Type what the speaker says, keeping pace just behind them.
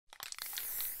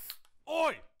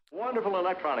Oi! Wonderful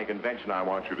electronic invention I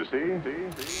want you to see.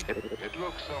 It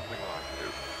looks something like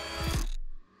this.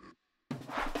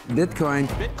 Bitcoin.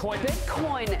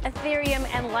 Ethereum,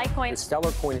 and Litecoin.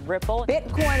 Stellar Coin, Ripple.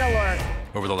 Bitcoin alert.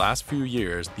 Over the last few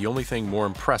years, the only thing more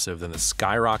impressive than the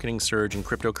skyrocketing surge in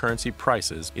cryptocurrency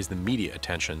prices is the media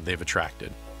attention they've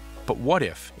attracted. But what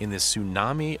if, in this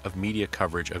tsunami of media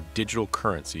coverage of digital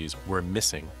currencies, we're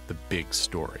missing the big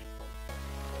story?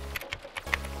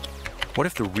 What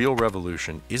if the real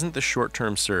revolution isn't the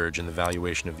short-term surge in the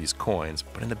valuation of these coins,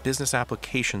 but in the business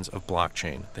applications of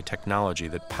blockchain, the technology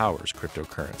that powers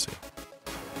cryptocurrency?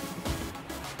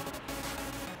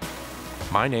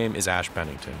 My name is Ash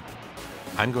Bennington.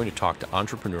 I'm going to talk to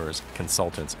entrepreneurs,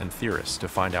 consultants, and theorists to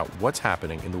find out what's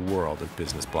happening in the world of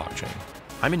business blockchain.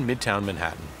 I'm in Midtown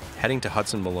Manhattan, heading to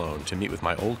Hudson Malone to meet with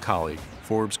my old colleague,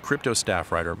 Forbes crypto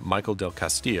staff writer Michael Del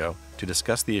Castillo, to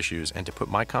discuss the issues and to put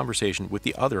my conversation with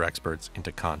the other experts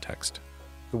into context.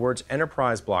 The words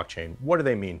enterprise blockchain, what do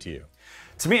they mean to you?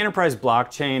 To me, enterprise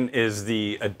blockchain is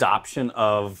the adoption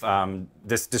of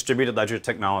this distributed ledger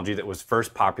technology that was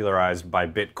first popularized by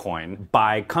Bitcoin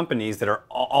by companies that are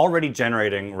already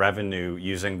generating revenue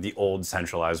using the old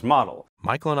centralized model.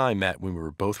 Michael and I met when we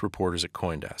were both reporters at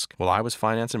CoinDesk. While I was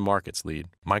finance and markets lead,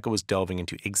 Michael was delving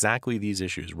into exactly these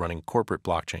issues, running corporate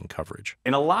blockchain coverage.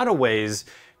 In a lot of ways,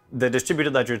 the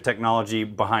distributed ledger technology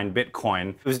behind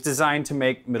Bitcoin was designed to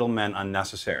make middlemen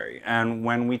unnecessary. And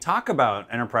when we talk about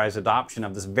enterprise adoption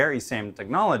of this very same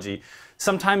technology,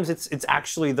 sometimes it's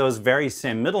actually those very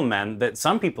same middlemen that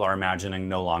some people are imagining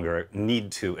no longer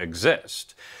need to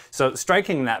exist. So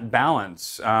striking that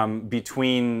balance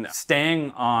between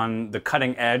staying on the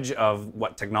cutting edge of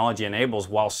what technology enables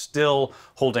while still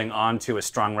holding on to a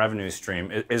strong revenue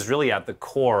stream is really at the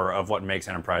core of what makes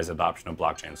enterprise adoption of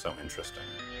blockchain so interesting.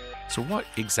 So what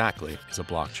exactly is a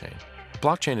blockchain? A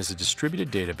blockchain is a distributed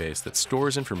database that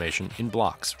stores information in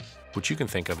blocks, which you can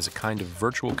think of as a kind of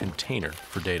virtual container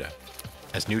for data.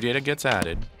 As new data gets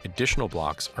added, additional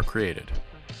blocks are created.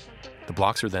 The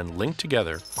blocks are then linked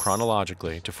together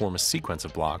chronologically to form a sequence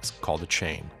of blocks called a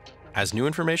chain. As new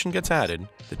information gets added,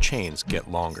 the chains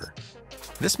get longer.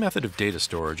 This method of data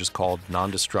storage is called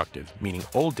non-destructive, meaning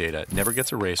old data never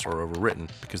gets erased or overwritten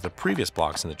because the previous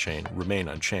blocks in the chain remain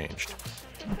unchanged.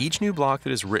 Each new block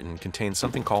that is written contains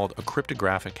something called a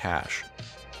cryptographic hash,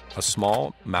 a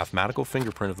small mathematical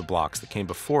fingerprint of the blocks that came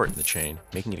before it in the chain,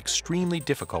 making it extremely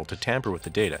difficult to tamper with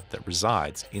the data that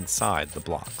resides inside the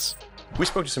blocks. We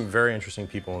spoke to some very interesting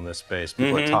people in this space,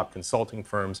 people at top consulting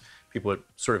firms, people at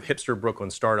sort of hipster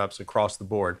Brooklyn startups across the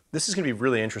board. This is going to be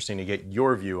really interesting to get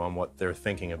your view on what they're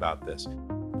thinking about this.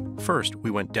 First,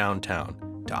 we went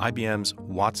downtown to IBM's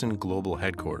Watson Global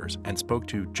headquarters and spoke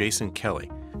to Jason Kelly,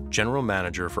 General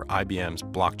Manager for IBM's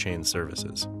blockchain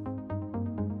services.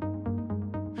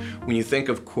 When you think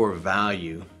of core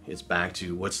value, it's back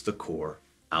to what's the core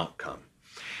outcome.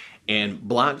 And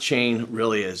blockchain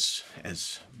really is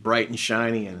as bright and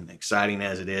shiny and exciting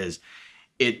as it is.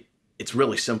 It's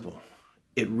really simple.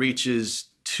 It reaches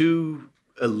two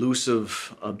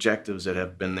elusive objectives that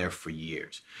have been there for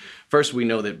years. First, we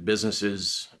know that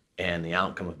businesses and the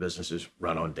outcome of businesses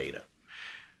run on data.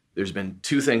 There's been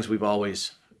two things we've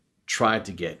always tried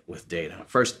to get with data.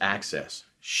 First, access,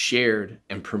 shared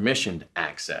and permissioned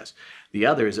access. The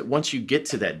other is that once you get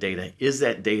to that data, is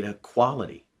that data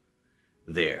quality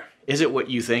there? Is it what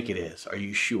you think it is? Are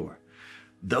you sure?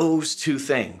 Those two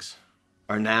things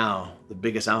are now the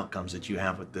biggest outcomes that you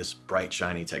have with this bright,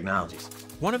 shiny technology.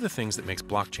 One of the things that makes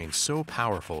blockchain so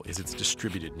powerful is its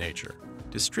distributed nature.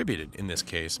 Distributed, in this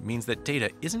case, means that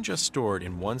data isn't just stored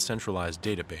in one centralized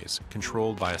database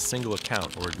controlled by a single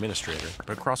account or administrator,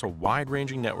 but across a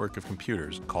wide-ranging network of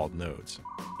computers called nodes.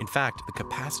 In fact, the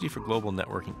capacity for global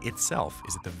networking itself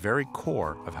is at the very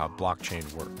core of how blockchain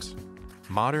works.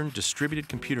 Modern distributed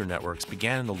computer networks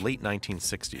began in the late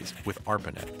 1960s with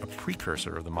ARPANET, a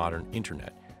precursor of the modern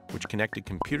internet, which connected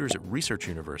computers at research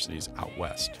universities out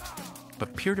west.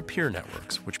 But peer-to-peer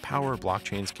networks, which power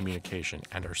blockchain's communication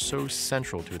and are so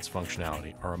central to its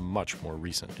functionality, are a much more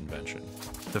recent invention.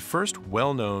 The first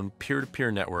well-known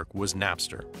peer-to-peer network was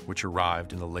Napster, which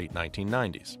arrived in the late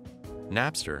 1990s.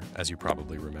 Napster, as you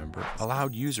probably remember,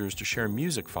 allowed users to share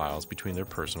music files between their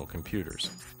personal computers.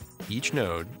 Each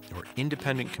node, or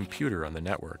independent computer on the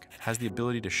network, has the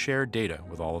ability to share data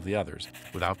with all of the others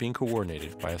without being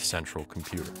coordinated by a central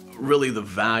computer. Really, the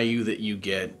value that you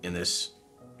get in this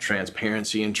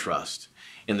transparency and trust,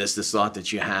 in this thought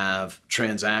that you have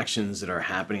transactions that are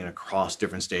happening across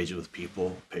different stages with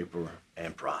people, paper,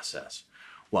 and process.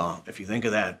 Well, if you think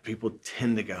of that, people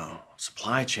tend to go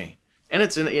supply chain, And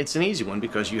it's an easy one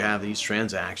because you have these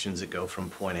transactions that go from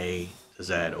point A to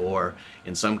Z, or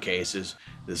in some cases,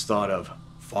 this thought of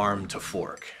farm to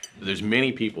fork. There's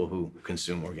many people who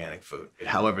consume organic food.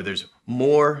 However, there's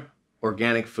more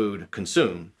organic food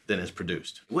consumed than is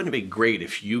produced. Wouldn't it be great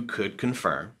if you could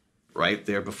confirm right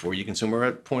there before you consume or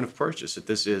at point of purchase that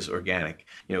this is organic?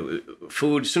 You know,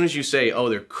 food, as soon as you say, oh,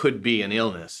 there could be an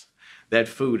illness, that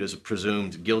food is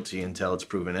presumed guilty until it's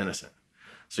proven innocent.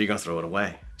 So you're gonna throw it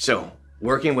away. So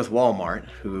working with Walmart,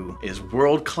 who is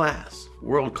world class,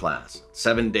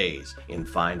 7 days in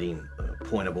finding the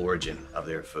point of origin of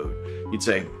their food, you'd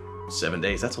say, 7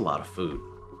 days, that's a lot of food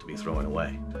to be throwing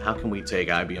away. How can we take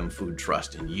IBM Food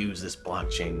Trust and use this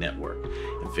blockchain network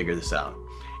and figure this out?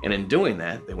 And in doing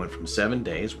that, they went from 7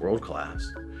 days, world class,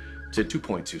 to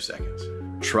 2.2 seconds.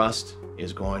 Trust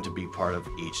is going to be part of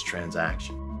each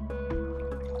transaction.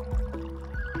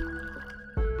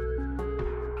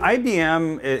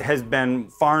 IBM has been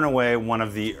far and away one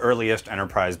of the earliest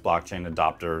enterprise blockchain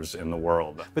adopters in the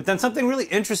world. But then something really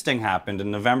interesting happened in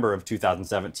November of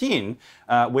 2017,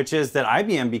 which is that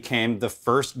IBM became the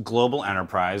first global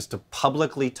enterprise to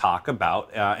publicly talk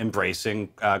about embracing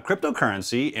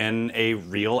cryptocurrency in a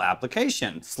real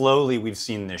application. Slowly, we've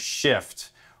seen this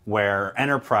shift where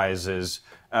enterprises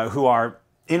who are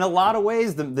in a lot of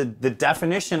ways, the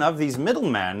definition of these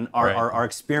middlemen are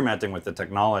experimenting with the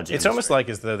technology. It's almost like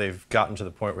as though they've gotten to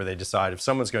the point where they decide if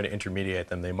someone's going to intermediate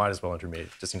them, they might as well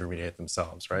disintermediate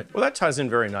themselves, right? Well, that ties in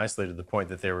very nicely to the point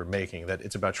that they were making, that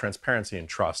it's about transparency and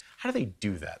trust. How do they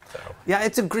do that, though? Yeah,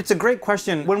 it's a great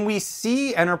question. When we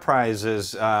see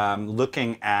enterprises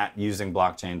looking at using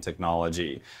blockchain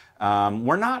technology,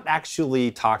 we're not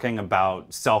actually talking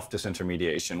about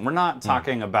self-disintermediation. We're not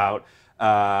talking about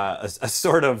a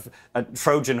sort of a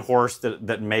Trojan horse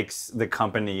that makes the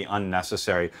company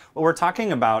unnecessary. What we're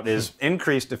talking about is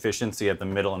increased efficiency at the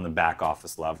middle and the back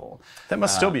office level. That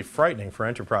must still be frightening for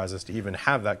enterprises to even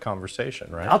have that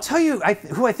conversation, right? I'll tell you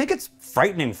who I think it's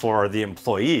frightening for are the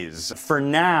employees. For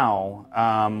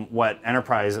now, what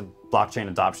enterprise blockchain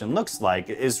adoption looks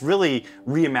like is really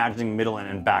reimagining middle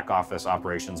and back office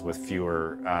operations with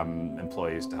fewer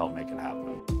employees to help make it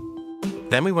happen.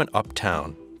 Then we went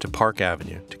uptown to Park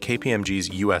Avenue, to KPMG's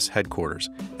U.S.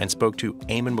 headquarters, and spoke to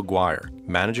Eamon McGuire,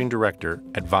 Managing Director,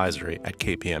 Advisory at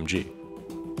KPMG.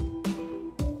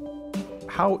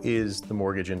 How is the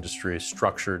mortgage industry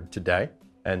structured today?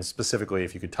 And specifically,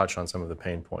 if you could touch on some of the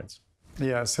pain points.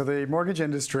 Yeah, so the mortgage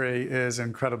industry is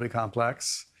incredibly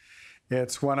complex.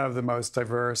 It's one of the most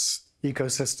diverse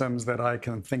ecosystems that I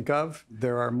can think of.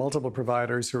 There are multiple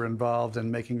providers who are involved in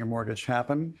making a mortgage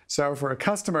happen. So for a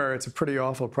customer, it's a pretty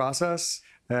awful process.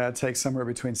 It takes somewhere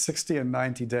between 60 and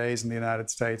 90 days in the United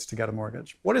States to get a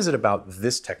mortgage. What is it about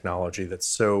this technology that's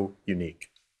so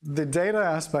unique? The data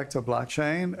aspect of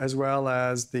blockchain, as well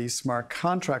as the smart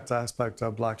contract aspect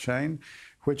of blockchain,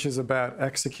 which is about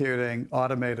executing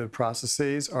automated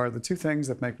processes, are the two things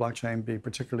that make blockchain be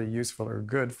particularly useful or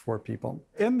good for people.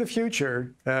 In the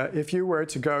future, if you were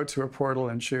to go to a portal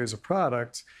and choose a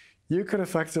product, you could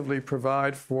effectively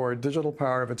provide for digital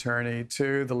power of attorney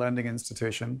to the lending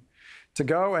institution to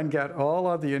go and get all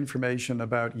of the information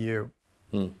about you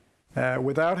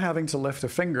without having to lift a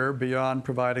finger beyond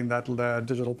providing that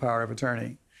digital power of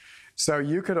attorney. So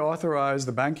you could authorize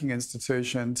the banking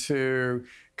institution to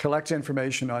collect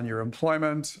information on your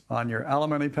employment, on your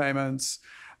alimony payments,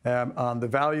 on the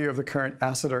value of the current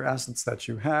asset or assets that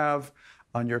you have,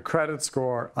 on your credit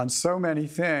score, on so many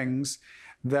things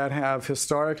that have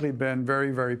historically been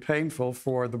very, very painful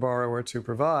for the borrower to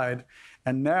provide.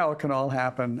 And now it can all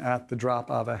happen at the drop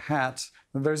of a hat.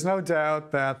 There's no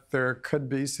doubt that there could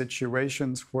be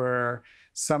situations where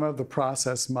some of the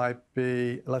process might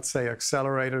be, let's say,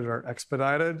 accelerated or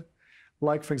expedited.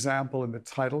 Like, for example, in the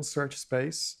title search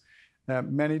space.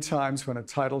 Many times when a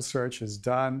title search is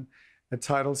done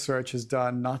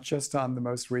not just on the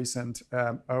most recent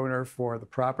owner for the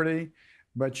property,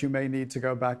 but you may need to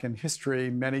go back in history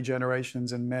many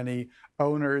generations and many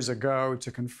owners ago to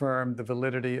confirm the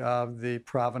validity of the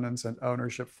provenance and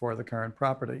ownership for the current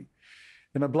property.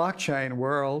 In a blockchain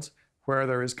world, where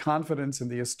there is confidence in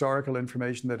the historical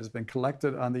information that has been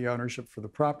collected on the ownership for the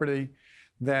property,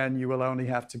 then you will only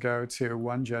have to go to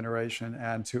one generation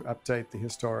and to update the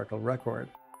historical record.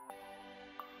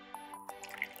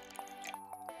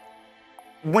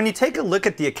 When you take a look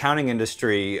at the accounting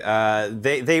industry,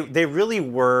 they really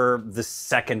were the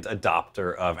second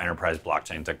adopter of enterprise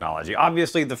blockchain technology.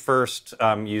 Obviously, the first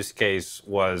use case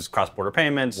was cross-border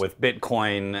payments with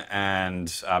Bitcoin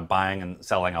and buying and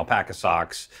selling alpaca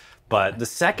socks. But the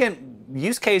second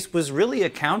use case was really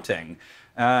accounting.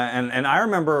 And I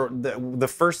remember the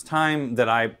first time that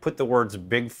I put the words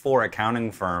Big Four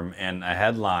accounting firm in a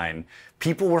headline,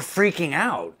 people were freaking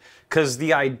out. Because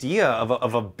the idea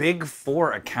of a Big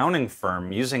Four accounting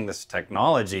firm using this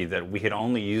technology that we had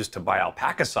only used to buy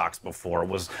alpaca socks before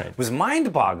was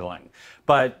mind-boggling.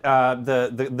 But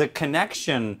the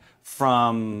connection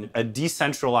from a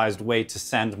decentralized way to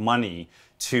send money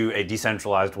to a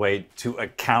decentralized way to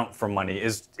account for money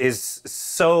is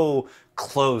so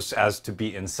close as to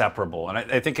be inseparable. And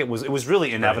I think it was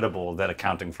really inevitable that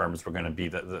accounting firms were going to be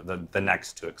the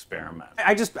next to experiment.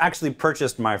 I just actually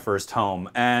purchased my first home,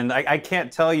 and I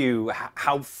can't tell you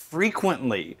how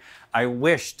frequently I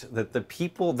wished that the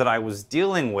people that I was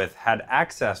dealing with had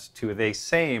access to the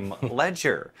same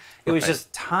ledger. It was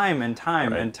just time and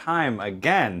time and time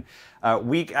again.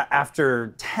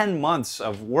 After 10 months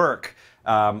of work,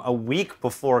 a week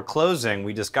before closing,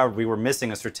 we discovered we were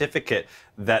missing a certificate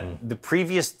that the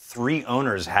previous 3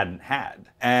 owners hadn't had.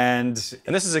 And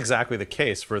this is exactly the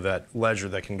case for that ledger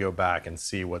that can go back and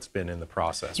see what's been in the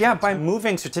process. Yeah, by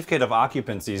moving certificate of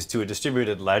occupancies to a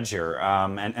distributed ledger,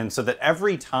 and so that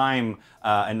every time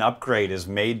an upgrade is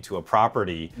made to a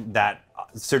property, that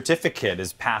certificate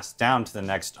is passed down to the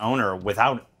next owner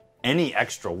without any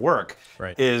extra work,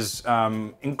 is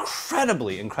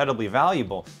incredibly, incredibly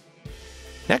valuable.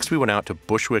 Next, we went out to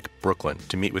Bushwick, Brooklyn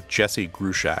to meet with Jesse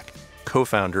Grushak,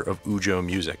 co-founder of Ujo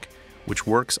Music, which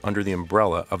works under the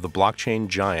umbrella of the blockchain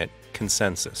giant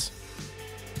Consensus.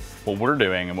 What we're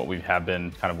doing and what we have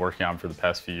been kind of working on for the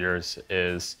past few years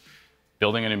is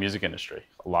building a new music industry.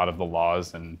 A lot of the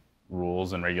laws and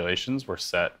rules and regulations were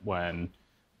set when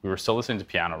we were still listening to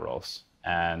piano rolls,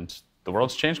 and the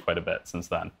world's changed quite a bit since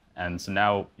then. And so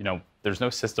now, there's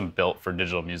no system built for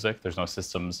digital music. There's no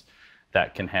systems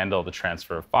that can handle the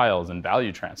transfer of files and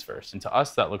value transfers. And to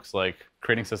us, that looks like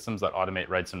creating systems that automate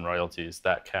rights and royalties,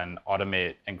 that can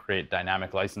automate and create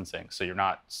dynamic licensing. So you're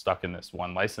not stuck in this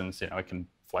one license. It can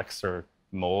flex or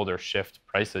mold or shift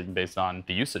pricing based on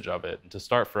the usage of it. And to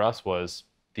start for us was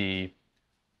the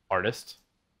artist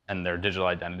and their digital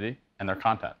identity and their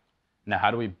content. Now,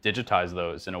 how do we digitize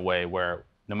those in a way where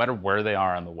no matter where they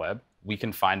are on the web, we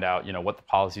can find out, what the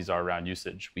policies are around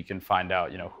usage. We can find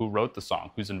out, who wrote the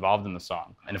song, who's involved in the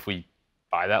song. And if we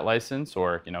buy that license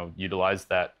or, utilize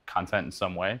that content in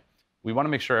some way, we want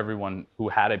to make sure everyone who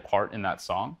had a part in that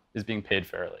song is being paid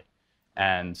fairly.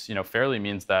 And, fairly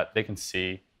means that they can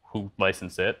see who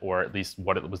licensed it, or at least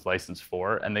what it was licensed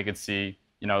for, and they can see,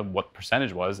 what the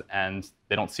percentage was, and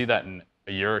they don't see that in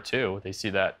a year or two, they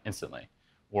see that instantly.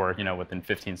 Or within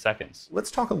 15 seconds. Let's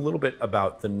talk a little bit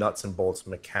about the nuts and bolts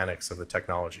mechanics of the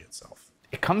technology itself.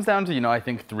 It comes down to, I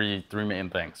think three main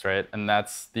things, right? And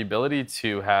that's the ability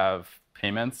to have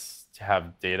payments, to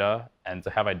have data, and to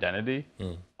have identity,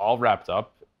 all wrapped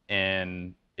up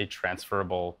in a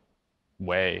transferable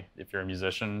way. If you're a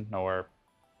musician or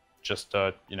just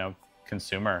a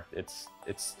consumer, it's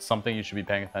something you should be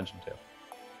paying attention to.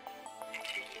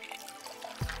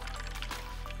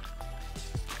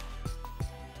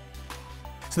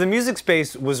 So the music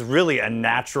space was really a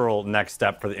natural next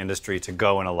step for the industry to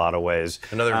go in a lot of ways.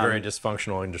 Another very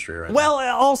dysfunctional industry, right? Well,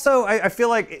 also, I feel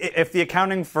like if the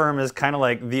accounting firm is kind of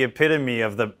like the epitome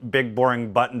of the big,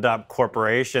 boring, buttoned-up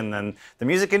corporation, then the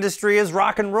music industry is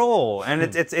rock and roll. And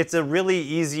it's a really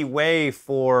easy way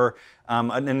for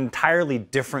an entirely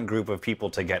different group of people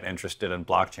to get interested in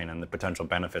blockchain and the potential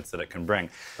benefits that it can bring.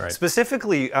 Right.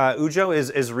 Specifically, Ujo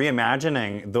is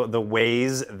reimagining the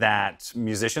ways that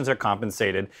musicians are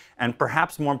compensated, and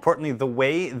perhaps more importantly, the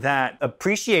way that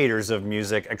appreciators of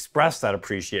music express that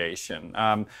appreciation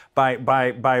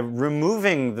by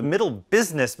removing the middle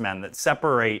businessmen that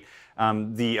separate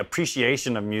the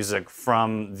appreciation of music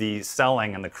from the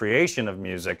selling and the creation of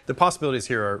music. The possibilities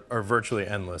here are virtually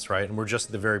endless, right? And we're just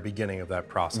at the very beginning of that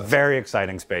process. Very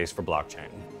exciting space for blockchain.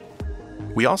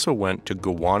 We also went to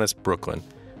Gowanus, Brooklyn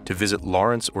to visit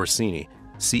Lawrence Orsini,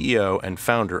 CEO and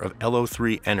founder of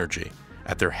LO3 Energy,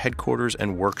 at their headquarters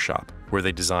and workshop, where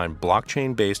they design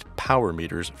blockchain-based power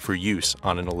meters for use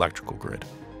on an electrical grid.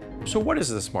 So what is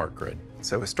the smart grid?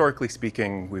 So historically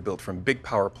speaking, we built from big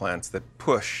power plants that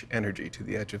push energy to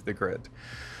the edge of the grid.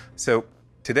 So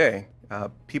today,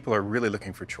 people are really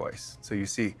looking for choice. So you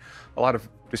see a lot of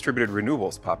distributed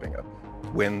renewables popping up.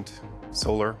 Wind,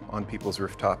 solar on people's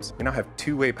rooftops. We now have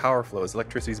two-way power flows.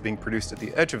 Electricity is being produced at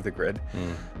the edge of the grid,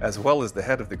 as well as the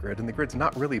head of the grid. And the grid's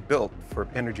not really built for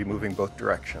energy moving both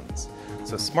directions.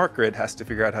 So smart grid has to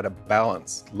figure out how to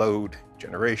balance load,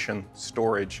 generation,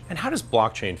 storage. And how does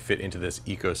blockchain fit into this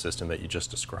ecosystem that you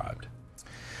just described?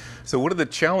 So one of the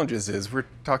challenges is we're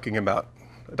talking about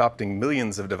adopting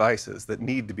millions of devices that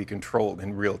need to be controlled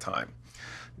in real time.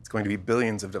 It's going to be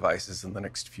billions of devices in the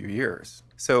next few years.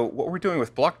 So what we're doing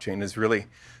with blockchain is really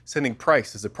sending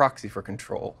price as a proxy for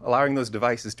control, allowing those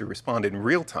devices to respond in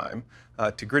real time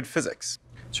to grid physics.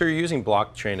 So you're using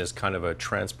blockchain as kind of a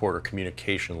transport or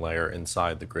communication layer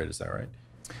inside the grid, is that right?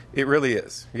 It really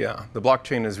is, yeah. The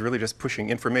blockchain is really just pushing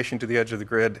information to the edge of the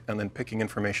grid and then picking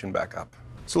information back up.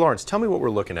 So Lawrence, tell me what we're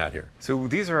looking at here. So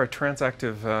these are our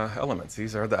transactive elements.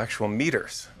 These are the actual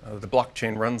meters the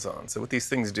blockchain runs on. So what these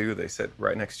things do, they sit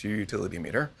right next to your utility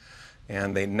meter,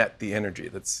 and they net the energy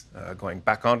that's going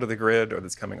back onto the grid or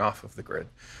that's coming off of the grid.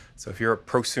 So if you're a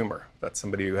prosumer, that's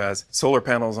somebody who has solar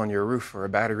panels on your roof or a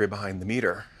battery behind the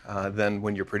meter, then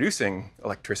when you're producing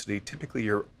electricity, typically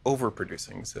you're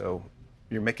overproducing. So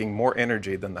you're making more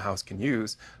energy than the house can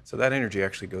use, so that energy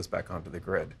actually goes back onto the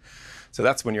grid. So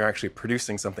that's when you're actually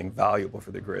producing something valuable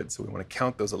for the grid. So we want to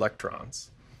count those electrons.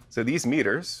 So these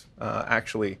meters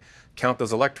actually count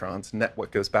those electrons, net what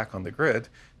goes back on the grid,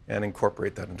 and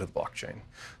incorporate that into the blockchain.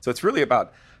 So it's really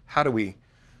about how do we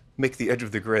make the edge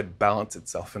of the grid balance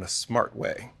itself in a smart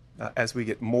way as we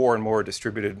get more and more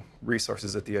distributed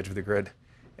resources at the edge of the grid,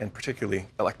 and particularly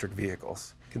electric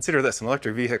vehicles. Consider this, an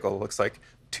electric vehicle looks like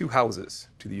 2 houses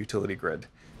to the utility grid,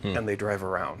 and they drive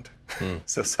around.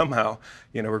 So somehow,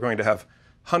 we're going to have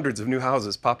hundreds of new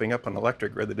houses popping up on the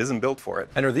electric grid that isn't built for it.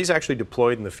 And are these actually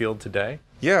deployed in the field today?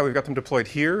 Yeah, we've got them deployed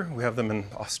here. We have them in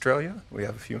Australia. We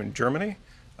have a few in Germany,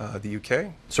 the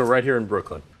UK. So right here in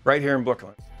Brooklyn? Right here in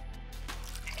Brooklyn.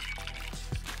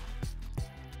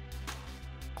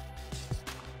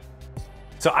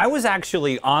 So I was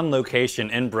actually on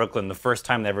location in Brooklyn the first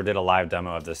time they ever did a live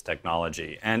demo of this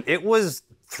technology. And it was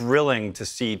thrilling to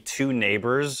see 2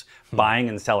 neighbors buying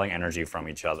and selling energy from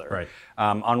each other. Right.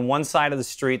 On one side of the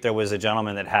street, there was a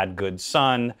gentleman that had good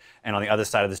sun. And on the other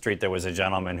side of the street, there was a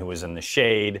gentleman who was in the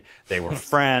shade. They were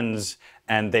friends.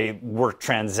 And they were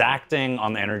transacting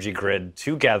on the energy grid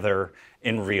together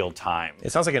in real time.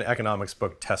 It sounds like an economics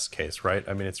book test case, right?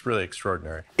 I mean, it's really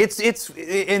extraordinary.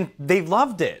 And they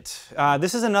loved it.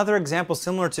 This is another example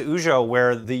similar to Ujo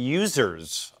where the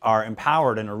users are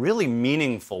empowered in a really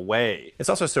meaningful way. It's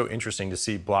also so interesting to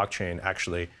see blockchain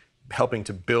actually helping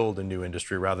to build a new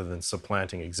industry rather than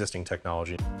supplanting existing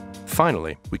technology.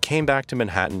 Finally, we came back to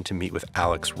Manhattan to meet with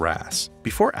Alex Rass.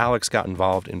 Before Alex got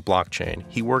involved in blockchain,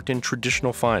 he worked in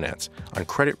traditional finance on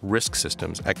credit risk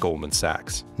systems at Goldman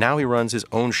Sachs. Now he runs his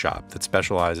own shop that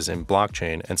specializes in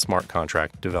blockchain and smart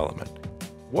contract development.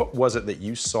 What was it that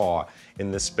you saw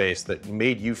in this space that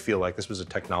made you feel like this was a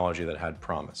technology that had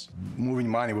promise? Moving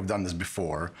money, we've done this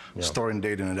before. Yeah. Storing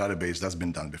data in a database, that's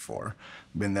been done before.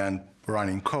 And then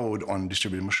running code on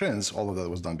distributed machines, all of that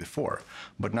was done before.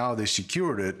 But now they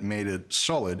secured it, made it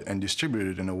solid, and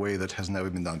distributed it in a way that has never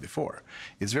been done before.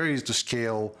 It's very easy to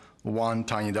scale one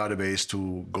tiny database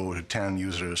to go to 10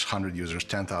 users, 100 users,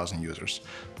 10,000 users.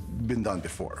 Been done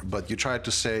before. But you try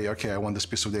to say, okay, I want this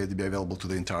piece of data to be available to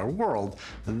the entire world.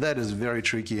 That is very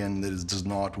tricky, and it does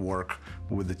not work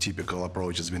with the typical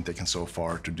approach that's been taken so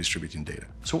far to distributing data.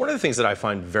 So one of the things that I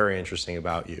find very interesting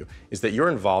about you is that you're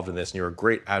involved in this and you're a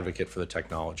great advocate for the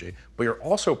technology, but you're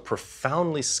also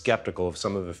profoundly skeptical of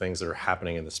some of the things that are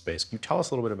happening in the space. Can you tell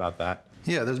us a little bit about that?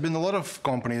 Yeah, there's been a lot of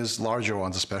companies, larger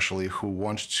ones especially,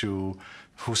 who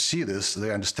see this,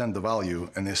 they understand the value,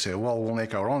 and they say, well, we'll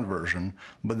make our own version,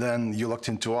 but then you looked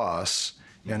into us,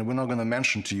 and we're not going to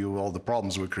mention to you all the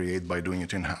problems we create by doing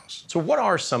it in-house. So what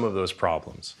are some of those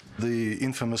problems? The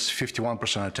infamous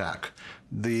 51% attack.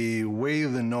 The way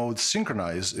the nodes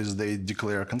synchronize is they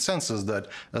declare a consensus that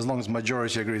as long as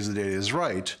majority agrees the data is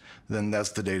right, then that's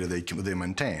the data they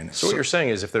maintain. So what you're saying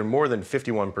is if there are more than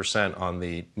 51% on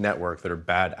the network that are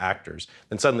bad actors,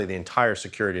 then suddenly the entire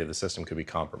security of the system could be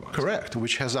compromised. Correct,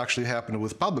 which has actually happened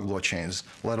with public blockchains,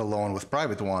 let alone with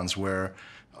private ones, where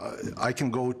I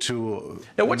can go to...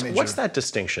 Now, what's that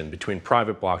distinction between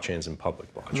private blockchains and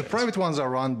public blockchains? The private ones are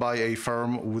run by a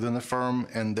firm within a firm,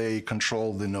 and they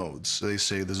control the nodes. They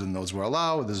say these are the nodes we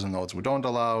allow, these are the nodes we don't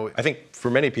allow. I think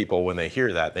for many people, when they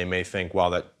hear that, they may think,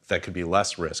 well, that could be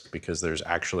less risk because there's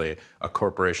actually a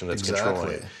corporation that's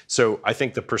controlling it. So I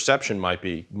think the perception might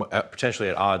be potentially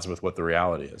at odds with what the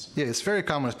reality is. Yeah, it's very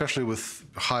common, especially with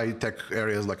high-tech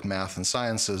areas like math and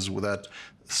sciences, that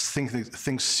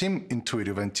things seem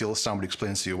intuitive until somebody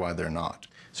explains to you why they're not.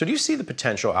 So do you see the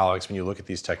potential, Alex, when you look at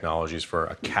these technologies for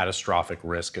a catastrophic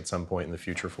risk at some point in the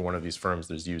future for one of these firms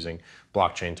that's using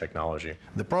blockchain technology?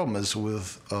 The problem is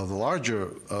with the larger,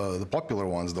 the popular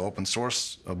ones, the open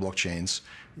source blockchains,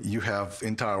 you have the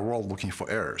entire world looking for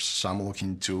errors. Some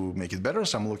looking to make it better,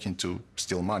 some looking to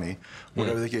steal money.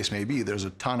 Whatever the case may be, there's a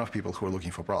ton of people who are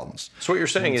looking for problems. So what you're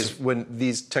saying is when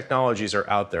these technologies are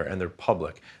out there and they're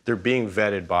public, they're being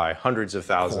vetted by hundreds of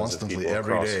thousands constantly, of people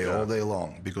every across, day, all day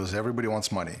long, because everybody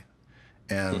wants money.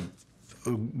 And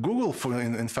Google,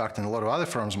 in fact, and a lot of other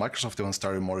firms, Microsoft even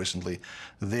started more recently,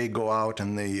 they go out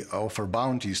and they offer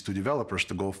bounties to developers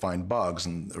to go find bugs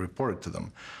and report it to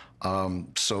them.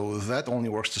 So that only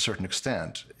works to a certain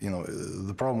extent. You know,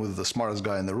 the problem with the smartest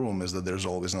guy in the room is that there's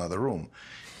always another room.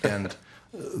 And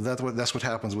that's what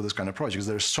happens with this kind of projects.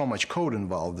 There's so much code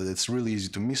involved that it's really easy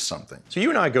to miss something. So you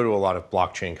and I go to a lot of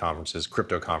blockchain conferences,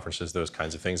 crypto conferences, those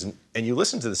kinds of things, and you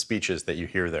listen to the speeches that you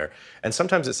hear there, and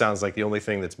sometimes it sounds like the only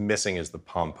thing that's missing is the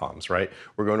pom-poms, right?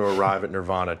 We're going to arrive at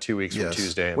Nirvana 2 weeks from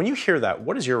Tuesday. When you hear that,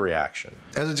 what is your reaction?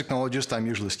 As a technologist, I'm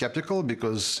usually skeptical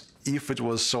because if it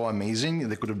was so amazing,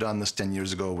 they could have done this 10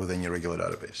 years ago with any regular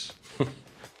database.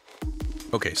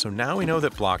 Okay, so now we know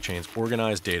that blockchains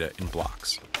organize data in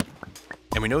blocks.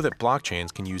 And we know that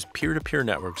blockchains can use peer-to-peer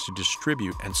networks to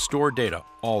distribute and store data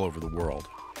all over the world.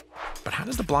 But how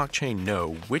does the blockchain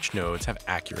know which nodes have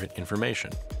accurate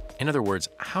information? In other words,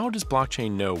 how does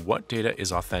blockchain know what data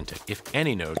is authentic if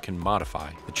any node can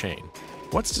modify the chain?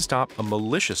 What's to stop a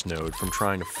malicious node from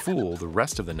trying to fool the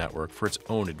rest of the network for its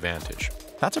own advantage?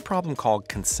 That's a problem called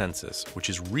consensus, which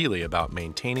is really about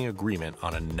maintaining agreement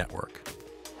on a network.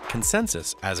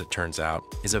 Consensus, as it turns out,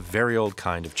 is a very old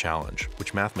kind of challenge,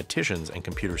 which mathematicians and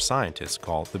computer scientists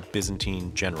call the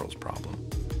Byzantine generals problem.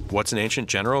 What's an ancient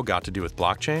general got to do with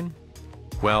blockchain?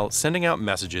 Well, sending out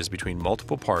messages between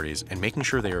multiple parties and making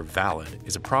sure they are valid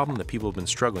is a problem that people have been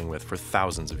struggling with for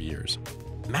thousands of years.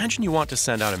 Imagine you want to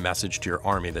send out a message to your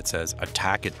army that says,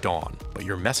 "Attack at dawn," but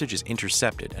your message is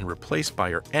intercepted and replaced by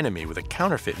your enemy with a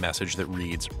counterfeit message that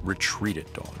reads, "Retreat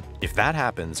at dawn." If that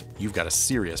happens, you've got a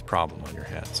serious problem on your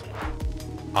hands.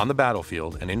 On the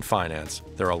battlefield and in finance,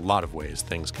 there are a lot of ways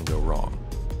things can go wrong.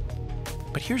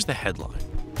 But here's the headline.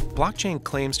 Blockchain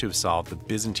claims to have solved the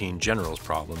Byzantine generals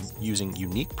problem using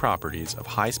unique properties of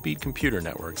high-speed computer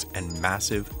networks and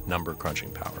massive number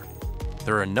crunching power.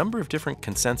 There are a number of different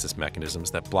consensus mechanisms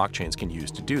that blockchains can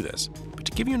use to do this, but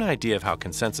to give you an idea of how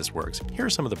consensus works, here are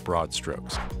some of the broad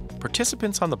strokes.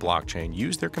 Participants on the blockchain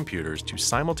use their computers to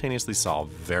simultaneously solve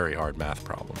very hard math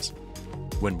problems.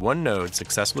 When one node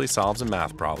successfully solves a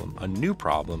math problem, a new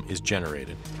problem is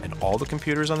generated, and all the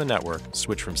computers on the network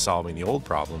switch from solving the old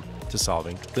problem to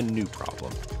solving the new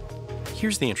problem.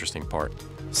 Here's the interesting part.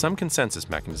 Some consensus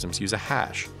mechanisms use a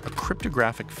hash, a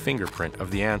cryptographic fingerprint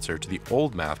of the answer to the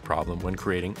old math problem when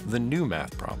creating the new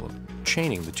math problem,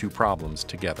 chaining the two problems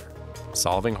together.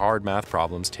 Solving hard math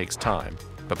problems takes time,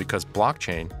 but because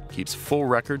blockchain keeps full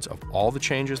records of all the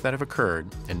changes that have occurred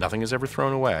and nothing is ever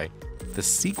thrown away, the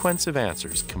sequence of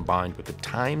answers combined with the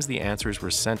times the answers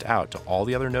were sent out to all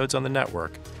the other nodes on the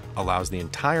network allows the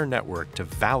entire network to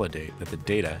validate that the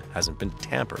data hasn't been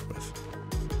tampered with.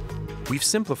 We've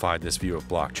simplified this view of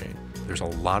blockchain. There's a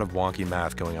lot of wonky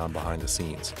math going on behind the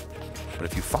scenes. But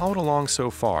if you followed along so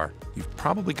far, you've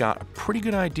probably got a pretty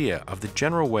good idea of the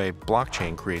general way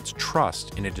blockchain creates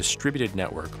trust in a distributed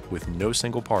network with no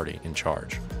single party in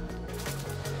charge.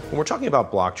 When we're talking about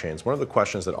blockchains, one of the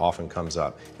questions that often comes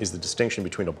up is the distinction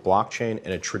between a blockchain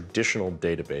and a traditional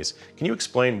database. Can you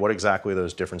explain what exactly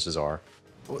those differences are?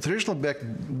 Well, traditional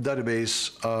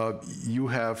database,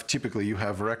 typically you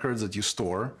have records that you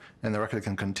store, and the record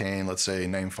can contain, let's say,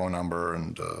 name, phone number,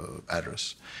 and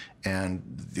address. And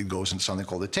it goes into something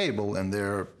called a table, and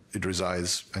there it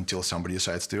resides until somebody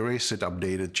decides to erase it,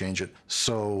 update it, change it.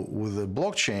 So with the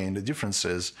blockchain, the difference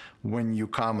is when you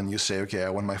come and you say, okay, I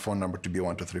want my phone number to be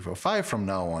 12345 from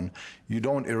now on, you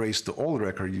don't erase the old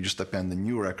record, you just append the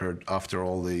new record after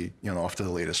after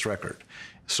the latest record.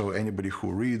 So anybody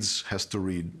who reads has to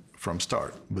read from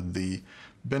start. But the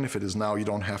benefit is now you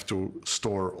don't have to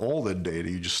store all that data.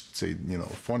 You just say,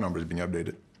 phone number is being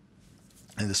updated.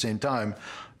 At the same time,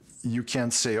 you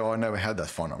can't say, oh, I never had that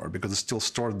phone number, because it's still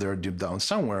stored there deep down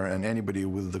somewhere, and anybody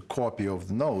with the copy of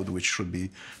the node, which should be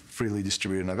freely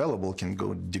distributed and available, can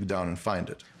go dig down and find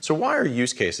it. So why are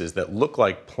use cases that look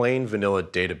like plain vanilla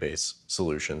database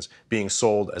solutions being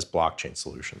sold as blockchain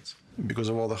solutions? Because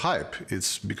of all the hype.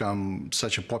 It's become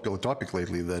such a popular topic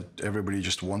lately that everybody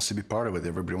just wants to be part of it.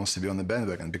 Everybody wants to be on the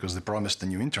bandwagon because they promised the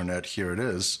new internet, here it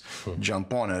is,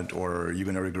 jump on it, or you're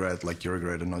going to regret like you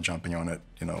regretted not jumping on it,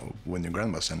 when your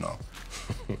grandma said no.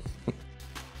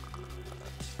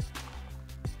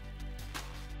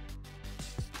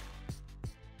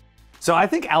 So I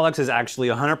think Alex is actually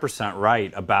 100%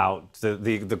 right about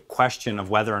the question of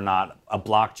whether or not a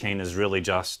blockchain is really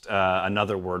just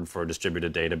another word for a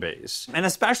distributed database. And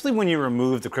especially when you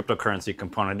remove the cryptocurrency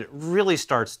component, it really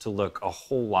starts to look a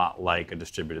whole lot like a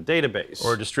distributed database.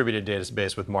 Or a distributed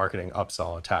database with marketing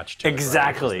upsell attached to it.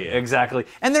 Exactly, exactly.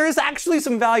 And there is actually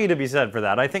some value to be said for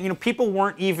that. I think, people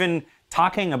weren't even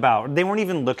they weren't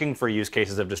even looking for use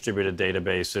cases of distributed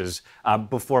databases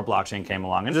before blockchain came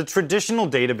along. And the traditional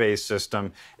database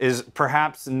system is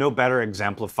perhaps no better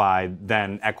exemplified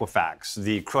than Equifax,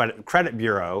 the credit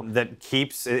bureau that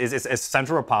is a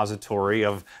central repository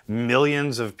of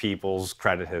millions of people's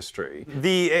credit history.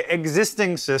 The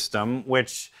existing system,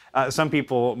 which some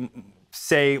people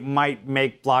say might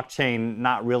make blockchain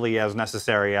not really as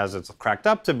necessary as it's cracked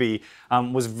up to be,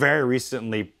 was very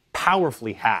recently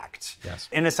powerfully hacked. Yes.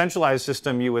 In a centralized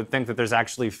system, you would think that there's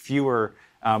actually fewer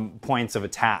points of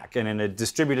attack, and in a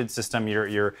distributed system,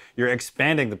 you're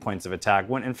expanding the points of attack.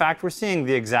 When in fact we're seeing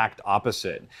the exact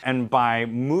opposite. And by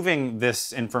moving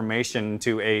this information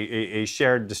to a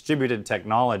shared distributed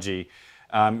technology,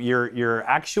 you're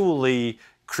actually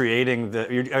creating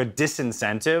a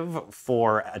disincentive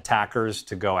for attackers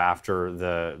to go after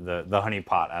the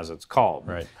honeypot, as it's called.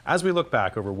 Right. As we look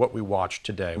back over what we watched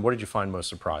today, what did you find most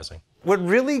surprising? What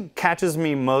really catches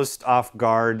me most off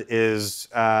guard is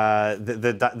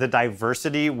the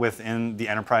diversity within the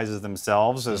enterprises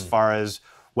themselves, as far as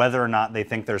whether or not they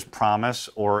think there's promise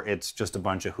or it's just a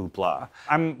bunch of hoopla.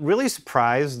 I'm really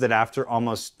surprised that after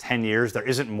almost 10 years, there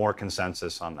isn't more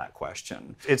consensus on that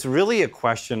question. It's really a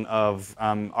question of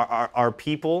are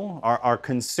people, are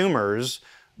consumers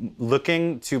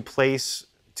looking to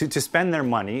spend their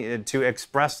money, to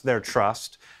express their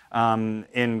trust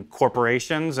in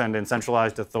corporations and in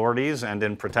centralized authorities and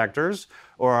in protectors,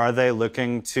 or are they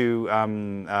looking to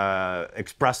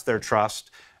express their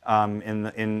trust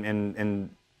in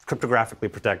cryptographically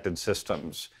protected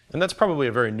systems? And that's probably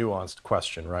a very nuanced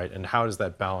question, right? And how does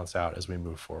that balance out as we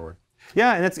move forward?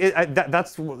 Yeah, and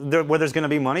that's where there's going to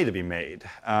be money to be made.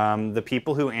 The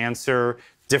people who answer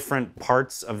different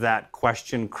parts of that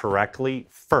question correctly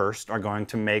first are going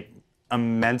to make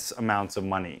immense amounts of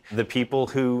money. The people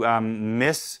who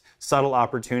miss subtle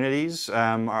opportunities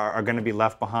are going to be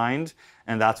left behind,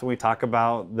 and that's when we talk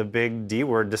about the big D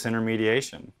word,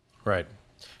 disintermediation. Right.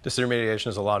 Disintermediation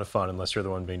is a lot of fun unless you're the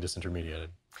one being disintermediated.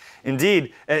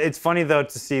 Indeed. It's funny, though,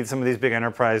 to see some of these big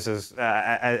enterprises,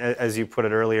 as you put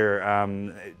it earlier,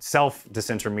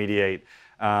 self-disintermediate.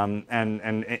 And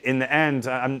in the end,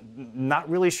 I'm not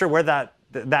really sure where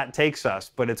that takes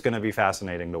us, but it's going to be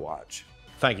fascinating to watch.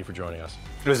 Thank you for joining us.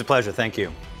 It was a pleasure. Thank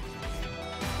you.